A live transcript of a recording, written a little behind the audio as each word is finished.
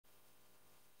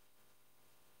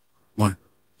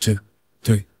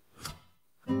three.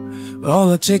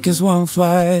 All it takes is one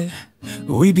flight.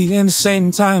 We be in the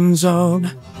same time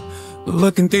zone.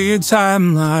 Looking through your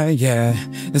timeline, yeah,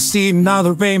 and seeing all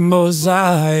the rainbows.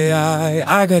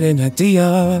 I got an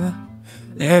idea,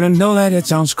 and I know that it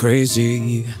sounds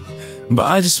crazy, but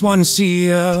I just wanna see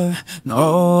ya. And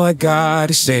all I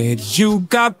gotta say is you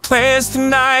got plans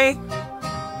tonight.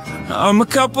 I'm a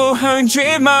couple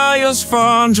 100 miles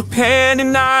from Japan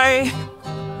tonight.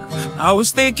 I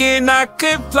was thinking I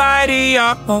could fly to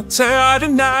your hotel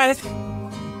tonight,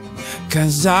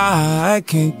 'cause I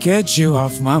can't get you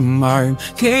off my mind.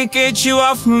 Can't get you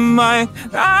off my mind.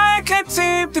 I can't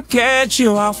seem to get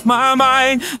you off my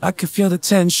mind. I can feel the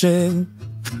tension,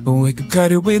 but we could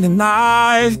cut it with a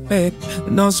knife, babe.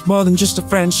 No, it's more than just a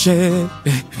friendship.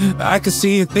 I can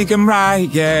see you think I'm right,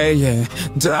 yeah, yeah.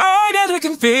 And I gotta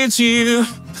convince you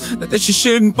that you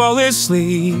shouldn't fall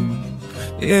asleep.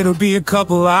 It'll be a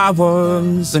couple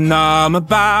hours, and I'm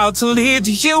about to leave.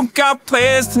 You got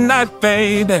plans tonight,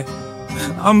 baby.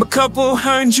 I'm a couple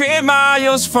 100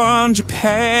 miles from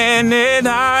Japan, and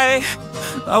I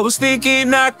was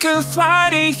thinking I could fly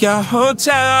to your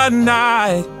hotel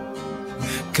tonight,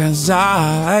 'cause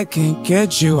I can't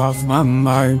get you off my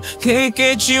mind. Can't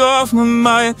get you off my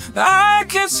mind. I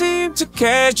can't seem to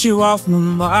get you off my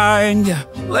mind, yeah.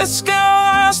 Let's go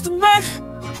lost tonight.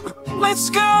 Let's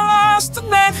go lost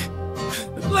tonight.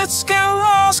 Let's get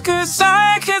lost, 'cause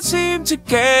I can't seem to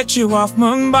get you off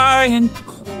my mind.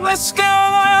 Let's go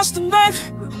lost tonight.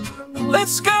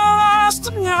 Let's go lost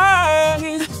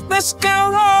tonight. Let's go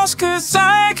lost, 'cause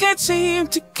I can't seem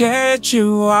to get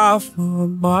you off my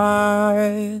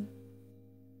mind.